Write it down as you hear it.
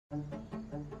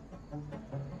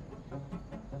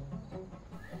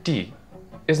Tea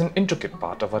is an intricate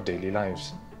part of our daily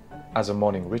lives, as a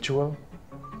morning ritual,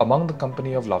 among the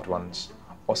company of loved ones,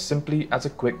 or simply as a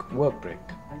quick work break.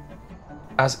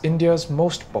 As India's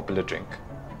most popular drink,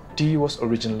 tea was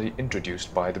originally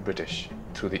introduced by the British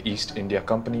through the East India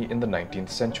Company in the 19th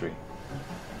century.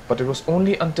 But it was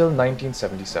only until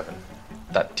 1977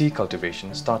 that tea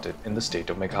cultivation started in the state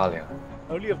of Meghalaya.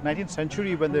 Early of 19th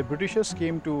century, when the Britishers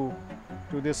came to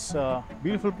this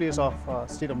beautiful place of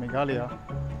state of Meghalaya,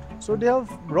 so they have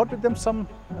brought with them some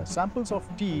samples of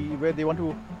tea where they want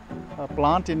to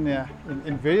plant in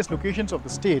various locations of the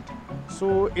state.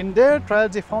 So in their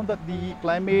trials, they found that the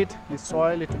climate, the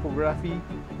soil, the topography,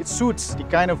 it suits the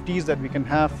kind of teas that we can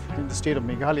have in the state of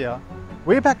Meghalaya.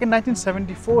 Way back in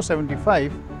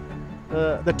 1974-75,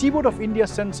 the Tea Board of India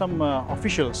sent some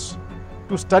officials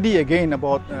to study again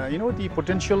about the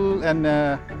potential and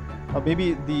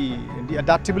maybe the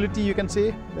adaptability, you can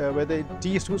say, whether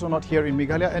tea suits or not here in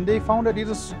Meghalaya, and they found that it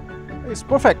is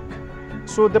perfect.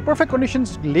 So the perfect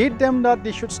conditions laid them that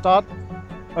they should start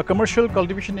a commercial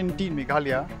cultivation in tea in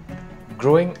Meghalaya.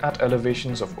 Growing at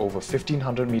elevations of over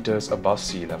 1500 meters above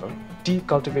sea level, tea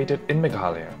cultivated in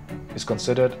Meghalaya is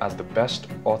considered as the best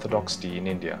orthodox tea in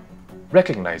India.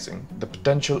 Recognizing the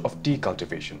potential of tea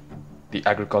cultivation, the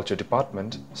Agriculture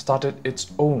Department started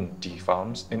its own tea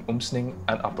farms in Umsning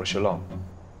and Upper Shillong.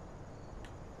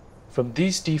 From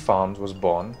these tea farms was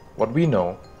born what we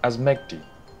know as MEG Tea,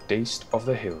 Taste of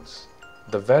the Hills.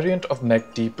 The variant of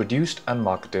MEG Tea produced and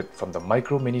marketed from the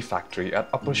micro-mini factory at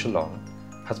Upper Shillong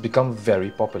has become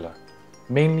very popular,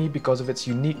 mainly because of its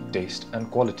unique taste and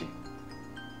quality.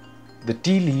 The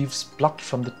tea leaves plucked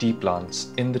from the tea plants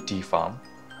in the tea farm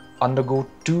undergo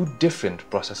two different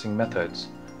processing methods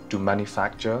to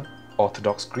manufacture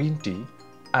orthodox green tea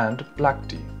and black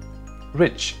tea.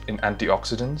 Rich in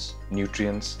antioxidants,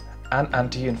 nutrients, and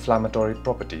anti-inflammatory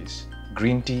properties,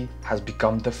 green tea has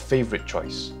become the favorite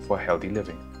choice for healthy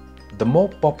living. The more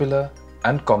popular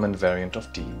and common variant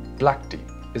of tea, black tea,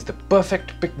 is the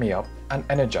perfect pick-me-up and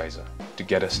energizer to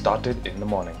get us started in the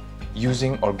morning.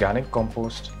 Using organic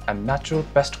compost and natural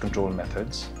pest control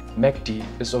methods, MEG Tea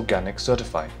is organic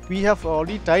certified. We have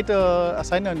already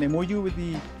signed an MOU with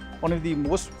one of the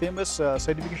most famous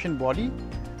certification body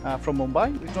from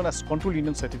Mumbai. It's known as Control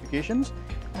Union Certifications,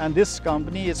 and this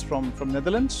company is from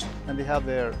Netherlands, and they have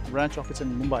their branch office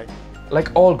in Mumbai.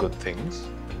 Like all good things,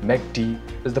 MEG Tea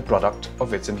is the product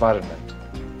of its environment,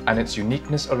 and its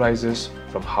uniqueness arises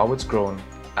from how it's grown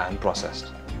and processed.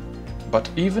 But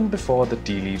even before the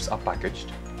tea leaves are packaged,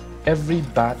 every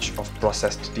batch of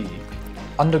processed tea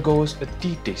undergoes a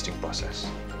tea tasting process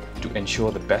to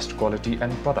ensure the best quality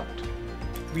and product.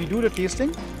 We do the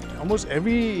tasting. Almost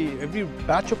every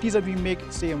batch of teas that we make,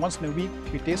 say once in a week,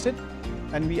 we taste it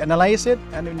and we analyze it,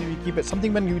 and then we keep it.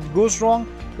 Something when it goes wrong,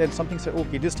 then something says,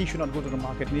 okay, this tea should not go to the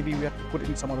market. Maybe we have to put it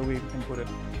in some other way and put it.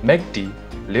 MEG Tea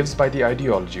lives by the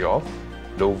ideology of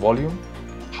low volume,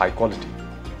 high quality.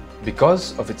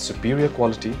 Because of its superior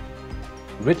quality,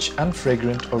 rich and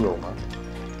fragrant aroma,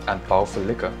 and powerful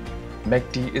liquor,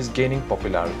 MEG Tea is gaining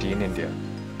popularity in India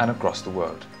and across the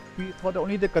world. We thought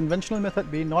only the conventional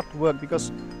method may not work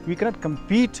because we cannot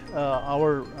compete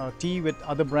our tea with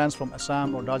other brands from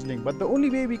Assam or Darjeeling. But the only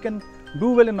way we can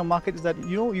do well in the market is that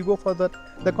you go for the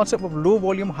concept of low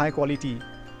volume, high quality.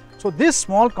 So this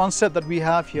small concept that we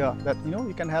have here, that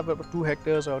you can have about 2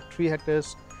 hectares or 3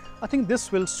 hectares, I think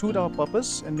this will suit our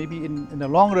purpose, and maybe in the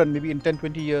long run, maybe in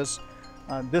 10-20 years,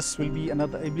 this will be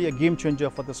a game changer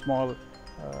for the small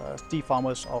tea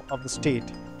farmers of the state.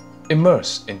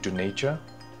 Immerse into nature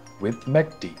with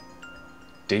MEG Tea,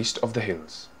 Taste of the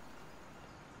Hills.